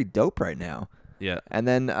 I look pretty dope right now. Yeah. And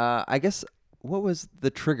then I guess what was the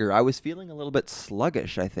trigger? I was feeling a little bit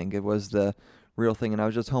sluggish. I think it was the real thing, and I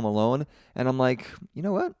was just home alone, and I'm like, you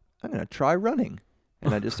know what? I'm gonna try running,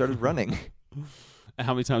 and I just started running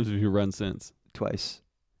How many times have you run since? twice.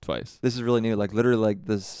 Twice. This is really new, like literally like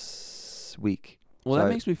this week. Well, So that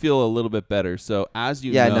makes me feel a little bit better. So as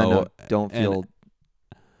you yeah, know, no, don't and- feel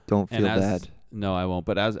and as, bad. No, I won't.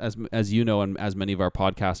 But as you know, and as many of our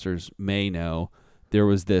podcasters may know, there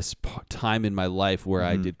was this time in my life where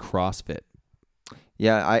I did CrossFit.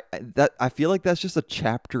 Yeah, I feel like that's just a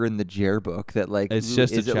chapter in the Jer book that like It's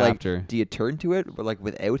just a is it chapter. Like, do you turn to it but like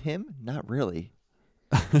without him? Not really.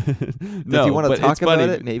 No, Does he want to but talk it's funny.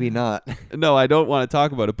 about it? Maybe not. No, I don't want to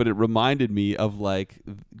talk about it, but it reminded me of like,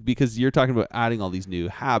 because you're talking about adding all these new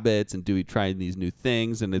habits and trying these new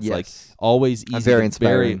things, and it's like Yes. always easy. Very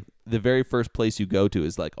inspiring. The very first place you go to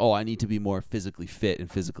is like, oh, I need to be more physically fit and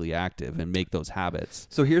physically active and make those habits.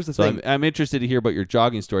 So here's the So thing. I'm interested to hear about your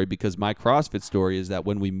jogging story, because my CrossFit story is that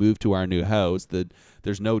when we moved to our new house,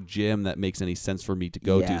 there's no gym that makes any sense for me to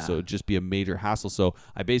go Yeah. to, so it'd just be a major hassle. So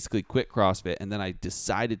I basically quit CrossFit, and then I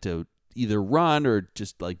decided to either run or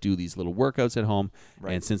just like do these little workouts at home.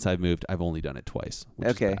 Right. And since I've moved, I've only done it twice, which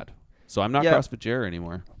Okay. is bad. So I'm not Yeah. CrossFit Jer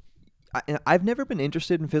anymore. I've never been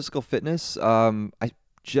interested in physical fitness. I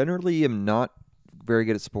generally am not very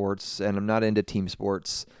good at sports, and I'm not into team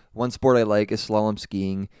sports. One sport I like is slalom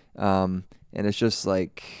skiing, and it's just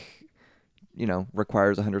like,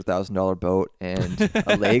 requires $100,000 boat and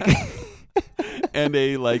a lake. And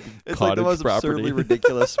a like It's cottage like the most property. absurdly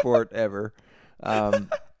ridiculous sport ever. Good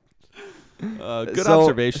so,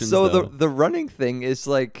 observations. So though. the running thing is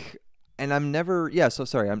like, and I'm never, so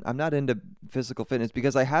sorry, I'm not into physical fitness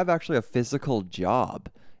because I have actually a physical job.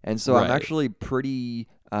 And so I'm Right. actually pretty,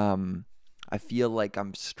 I feel like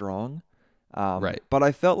I'm strong. Right. But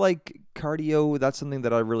I felt like cardio, that's something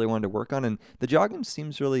that I really wanted to work on. And the jogging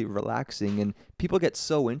seems really relaxing, and people get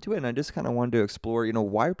so into it. And I just kind of wanted to explore,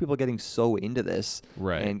 why are people getting so into this?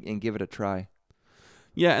 Right. And give it a try.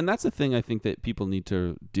 Yeah, and that's the thing I think that people need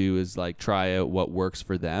to do is like try out what works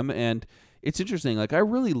for them. And it's interesting. Like I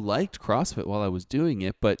really liked CrossFit while I was doing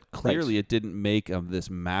it, but clearly it didn't make this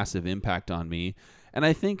massive impact on me. And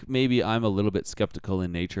I think maybe I'm a little bit skeptical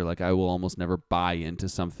in nature. Like I will almost never buy into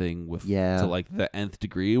something to like the nth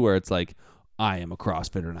degree where it's like I am a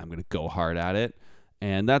CrossFitter and I'm going to go hard at it.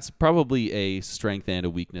 And that's probably a strength and a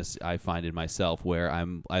weakness I find in myself, where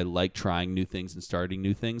I like trying new things and starting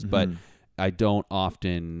new things, but I don't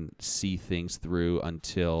often see things through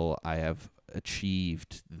until I have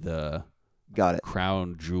achieved the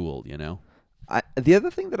crown jewel, The other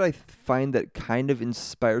thing that I find that kind of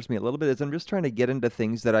inspires me a little bit is I'm just trying to get into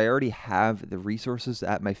things that I already have the resources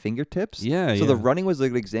at my fingertips. Yeah. So the running was a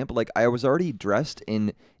good example. Like I was already dressed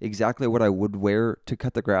in exactly what I would wear to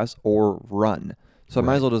cut the grass or run. So I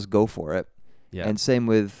might as well just go for it. Yeah. And same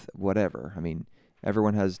with whatever. I mean,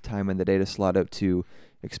 everyone has time in the day to slot out to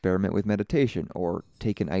experiment with meditation or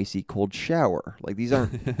take an icy cold shower. Like these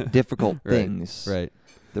aren't difficult things. Right.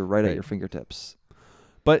 They're right at your fingertips.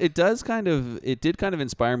 But it did kind of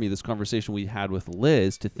inspire me, this conversation we had with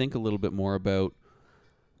Liz, to think a little bit more about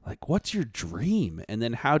like, what's your dream? And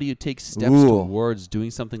then how do you take steps towards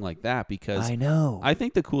doing something like that? Because I know. I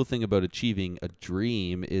think the cool thing about achieving a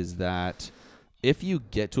dream is that if you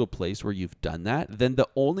get to a place where you've done that, then the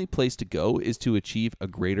only place to go is to achieve a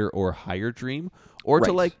greater or higher dream, or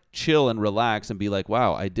to like chill and relax and be like,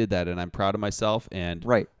 wow, I did that and I'm proud of myself, and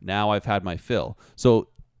now I've had my fill. So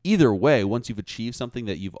either way, once you've achieved something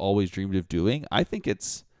that you've always dreamed of doing, I think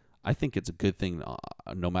it's a good thing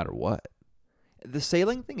no matter what. The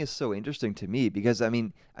sailing thing is so interesting to me because, I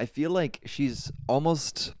mean, I feel like she's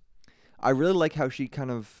almost... I really like how she kind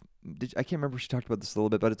of... I can't remember if she talked about this a little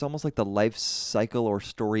bit, but it's almost like the life cycle or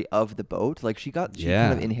story of the boat. Like she kind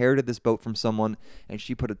of inherited this boat from someone, and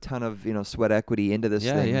she put a ton of sweat equity into this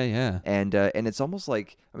thing. Yeah. And it's almost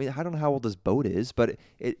like, I mean, I don't know how old this boat is, but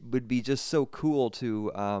it would be just so cool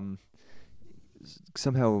to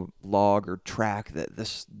somehow log or track that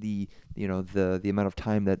the amount of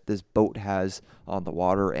time that this boat has on the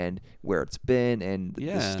water and where it's been and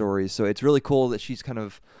the stories. So it's really cool that she's kind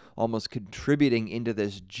of almost contributing into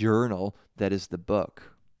this journal that is the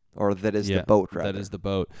book, or that is the boat, rather. That is the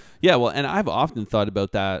boat. Yeah, well, and I've often thought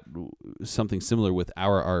about that, something similar with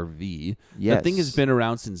our RV. Yes. That thing has been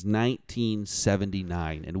around since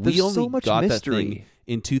 1979, and There's we only so much got mystery. that thing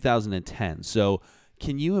in 2010. So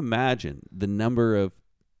can you imagine the number of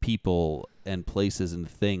people and places and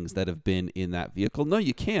things that have been in that vehicle. No,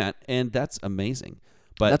 you can't, and that's amazing.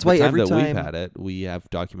 But That's the why time every that we've time- had it, we have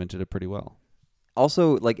documented it pretty well.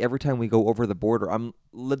 Also, like every time we go over the border,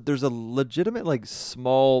 there's a legitimate like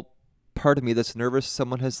small part of me that's nervous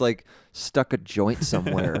someone has like stuck a joint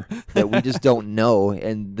somewhere that we just don't know,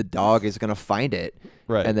 and the dog is gonna find it.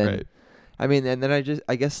 Right, And then, right. I mean, and then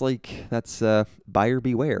I guess like that's buyer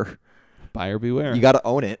beware. Buyer beware. You got to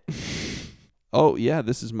own it. Oh, yeah,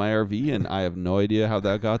 this is my RV, and I have no idea how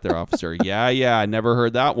that got there, officer. Yeah, I never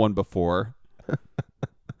heard that one before.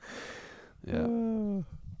 Yeah.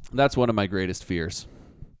 That's one of my greatest fears.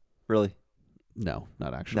 Really? No,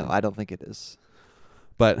 not actually. No, I don't think it is.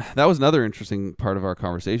 But that was another interesting part of our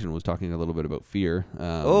conversation, was talking a little bit about fear.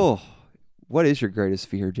 What is your greatest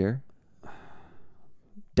fear, Jer?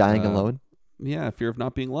 Dying alone? Yeah, fear of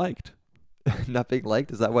not being liked. Not being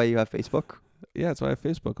liked? Is that why you have Facebook? Yeah, that's why I have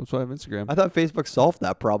Facebook. That's why I have Instagram. I thought Facebook solved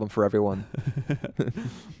that problem for everyone.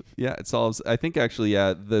 Yeah, it solves. I think actually,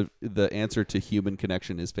 yeah, the answer to human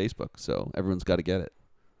connection is Facebook. So everyone's got to get it.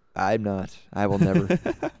 I'm not. I will never.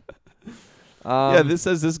 Yeah, this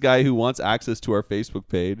says this guy who wants access to our Facebook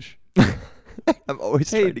page. I'm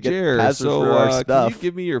always Hey, trying to get Jer, passwords so for our can stuff. you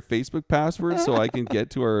give me your Facebook password so I can get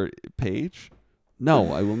to our page?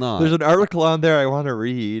 No, I will not. There's an article on there I want to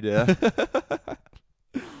read. Yeah,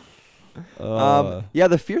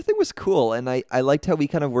 the fear thing was cool, and I liked how we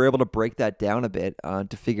kind of were able to break that down a bit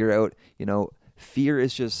to figure out, fear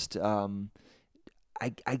is just,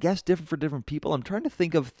 I guess, different for different people. I'm trying to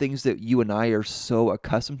think of things that you and I are so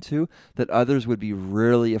accustomed to that others would be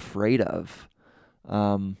really afraid of.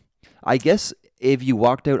 I guess if you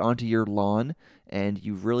walked out onto your lawn and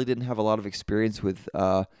you really didn't have a lot of experience with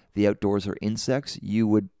the outdoors or insects, you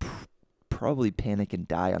would probably panic and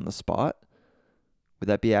die on the spot. Would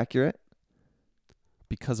that be accurate?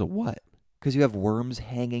 Because of what? Because you have worms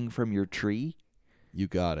hanging from your tree? You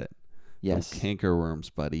got it. Yes. Those cankerworms,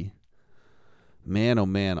 buddy. Man, oh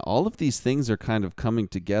man, all of these things are kind of coming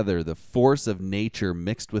together. The force of nature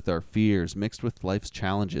mixed with our fears, mixed with life's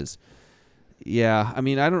challenges. Yeah, I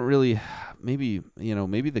mean, I don't really, maybe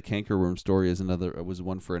the cankerworm story was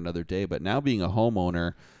one for another day, but now being a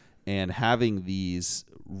homeowner and having these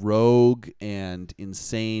rogue and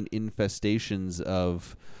insane infestations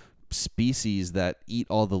of species that eat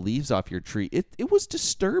all the leaves off your tree, it was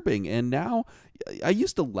disturbing. And now I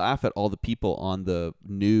used to laugh at all the people on the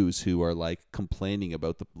news who are like complaining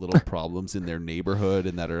about the little problems in their neighborhood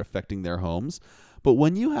and that are affecting their homes. But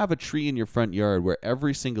when you have a tree in your front yard where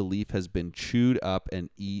every single leaf has been chewed up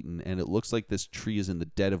and eaten, and it looks like this tree is in the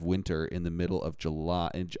dead of winter in the middle of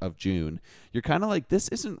June, you're kind of like, this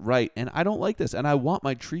isn't right, and I don't like this, and I want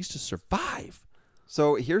my trees to survive.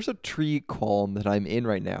 So here's a tree qualm that I'm in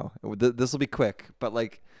right now. This will be quick, but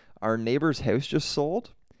like our neighbor's house just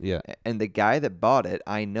sold. Yeah. And the guy that bought it,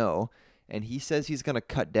 I know, and he says he's going to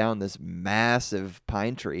cut down this massive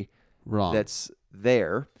pine tree Wrong. that's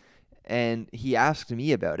there. And he asked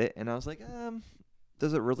me about it, and I was like,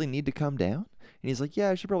 does it really need to come down? And he's like,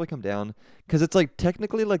 yeah, it should probably come down. Because it's like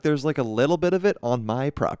technically like there's like a little bit of it on my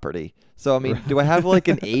property. So, I mean, do I have like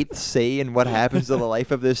an eighth say in what happens to the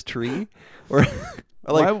life of this tree? Or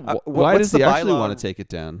like, why what's does he actually bylaw? want to take it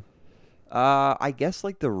down? I guess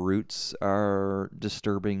like the roots are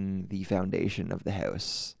disturbing the foundation of the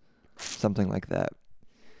house. Something like that.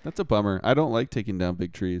 That's a bummer. I don't like taking down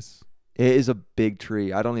big trees. It is a big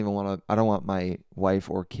tree. I don't want my wife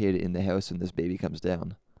or kid in the house when this baby comes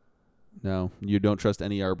down. No, you don't trust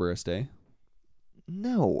any arborist, eh?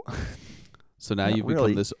 No. So now Not you've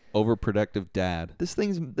really. become this overprotective dad. This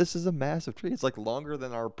is a massive tree. It's like longer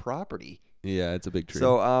than our property. Yeah, it's a big tree.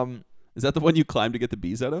 So is that the one you climbed to get the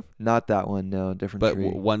bees out of? not that one, no, different But tree.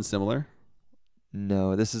 one similar?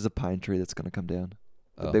 No, this is a pine tree that's gonna come down.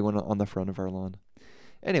 The Oh. big one on the front of our lawn.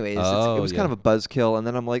 Anyways, it Oh, was yeah. kind of a buzzkill, and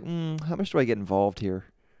then I'm like, how much do I get involved here?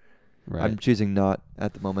 Right. I'm choosing not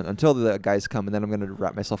at the moment until the guys come, and then I'm going to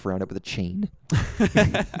wrap myself around it with a chain.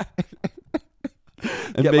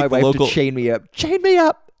 And Get make my the wife local to chain me up. Chain me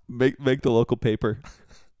up! make the local paper.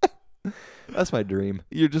 That's my dream.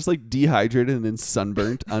 You're just like dehydrated and then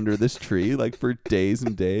sunburnt under this tree like for days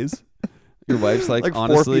and days. Your wife's like, Like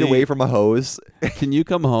honestly, 4 feet away from a hose. can you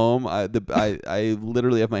come home? I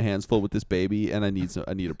literally have my hands full with this baby and I need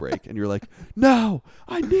a break. And you're like, no,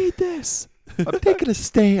 I need this. I'm taking a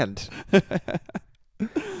stand.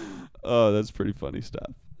 Oh, that's pretty funny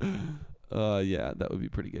stuff. Yeah, that would be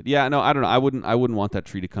pretty good. Yeah, no, I don't know. I wouldn't want that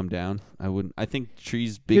tree to come down. I wouldn't. I think big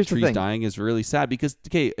Here's the trees thing. dying is really sad because,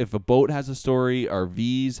 okay, if a boat has a story,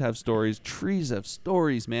 RVs have stories, trees have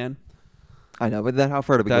stories, man. I know, but then how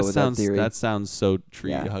far do we go with that theory? That sounds so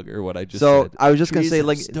tree Yeah. hugger. What I just So said. I was just gonna Trees say, have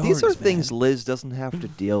like, these stories, are things man. Liz doesn't have to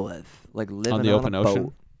deal with, like living On the open a ocean?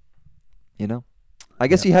 boat. You know, I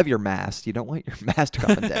guess you have your mast. You don't want your mast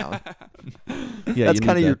coming down. Yeah, That's you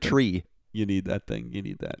kind of need your that thing. tree. You need that thing. You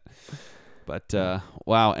need that. But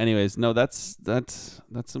wow. Anyways, no, that's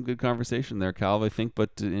some good conversation there, Calv. I think.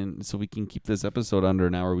 But so we can keep this episode under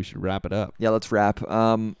an hour, we should wrap it up. Yeah, let's wrap.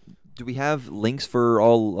 Do we have links for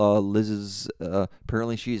all Liz's?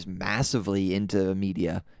 Apparently, she's massively into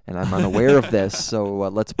media, and I'm unaware of this. So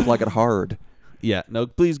let's plug it hard. Yeah, no,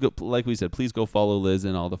 please go. Like we said, please go follow Liz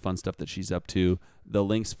and all the fun stuff that she's up to. The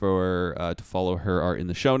links for to follow her are in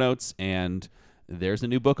the show notes, and there's a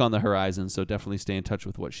new book on the horizon. So definitely stay in touch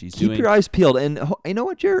with what she's doing. Keep your eyes peeled, and you know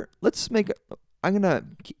what, Jared? Let's make. I'm gonna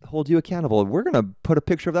hold you accountable. We're gonna put a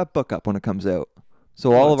picture of that book up when it comes out,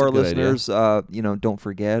 so all of that's a our good idea. listeners, don't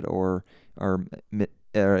forget or are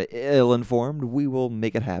ill-informed. We will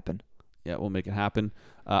make it happen. Yeah, we'll make it happen.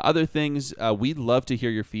 Other things, we'd love to hear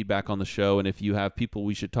your feedback on the show, and if you have people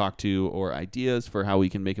we should talk to or ideas for how we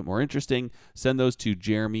can make it more interesting, send those to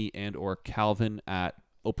Jeremy and or Calvin at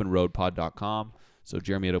openroadpod.com. So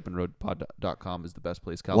Jeremy at openroadpod.com is the best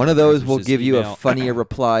place. Calvin One of those answers will his give you email. a funnier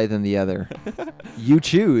reply than the other. You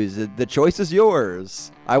choose. The choice is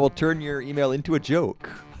yours. I will turn your email into a joke.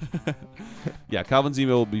 Yeah, Calvin's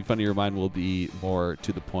email will be funnier. Mine will be more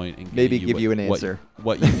to the point and Maybe give give you an answer.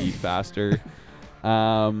 What you need faster.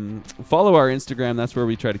 Follow our Instagram. That's where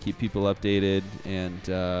we try to keep people updated. And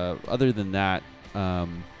other than that,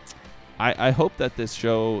 I hope that this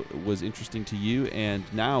show was interesting to you. And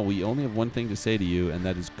now we only have one thing to say to you, and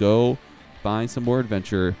that is go find some more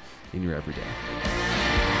adventure in your everyday.